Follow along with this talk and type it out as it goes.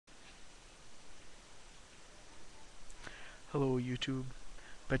Hello YouTube.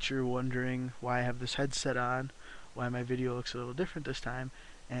 Bet you're wondering why I have this headset on, why my video looks a little different this time,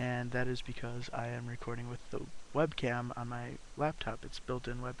 and that is because I am recording with the webcam on my laptop. It's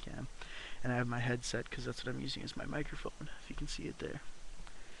built-in webcam, and I have my headset because that's what I'm using as my microphone, if you can see it there.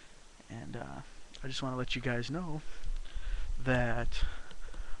 And I just want to let you guys know that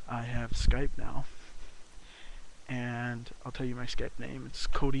I have Skype now, and I'll tell you my Skype name. It's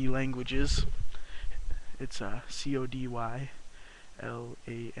codylanguages. It's CODYLANGUAGES.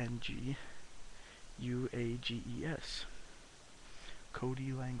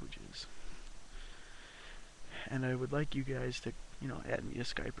 Cody Languages. And I would like you guys to, add me to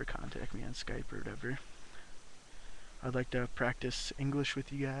Skype or contact me on Skype or whatever. I'd like to practice English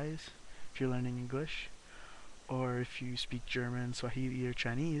with you guys if you're learning English, or if you speak German, Swahili, or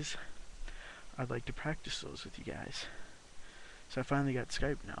Chinese. I'd like to practice those with you guys. So I finally got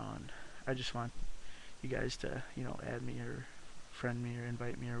Skype now, and I just want you guys to, add me or friend me or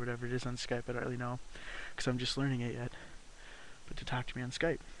invite me or whatever it is on Skype. I don't really know because I'm just learning it yet. But to talk to me on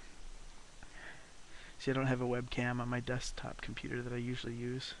Skype. See, I don't have a webcam on my desktop computer that I usually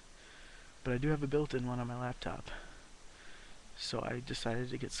use, but I do have a built-in one on my laptop. So I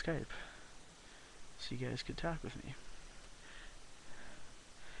decided to get Skype so you guys could talk with me.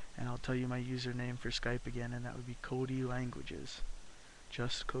 And I'll tell you my username for Skype again, and that would be Cody Languages.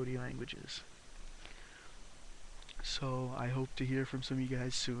 Just Cody Languages. So I hope to hear from some of you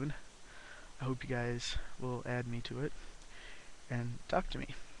guys soon. I hope you guys will add me to it and talk to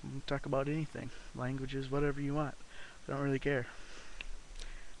me. Talk about anything, languages, whatever you want. I don't really care.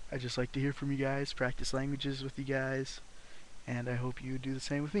 I just like to hear from you guys, practice languages with you guys, and I hope you do the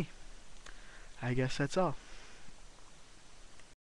same with me. I guess that's all.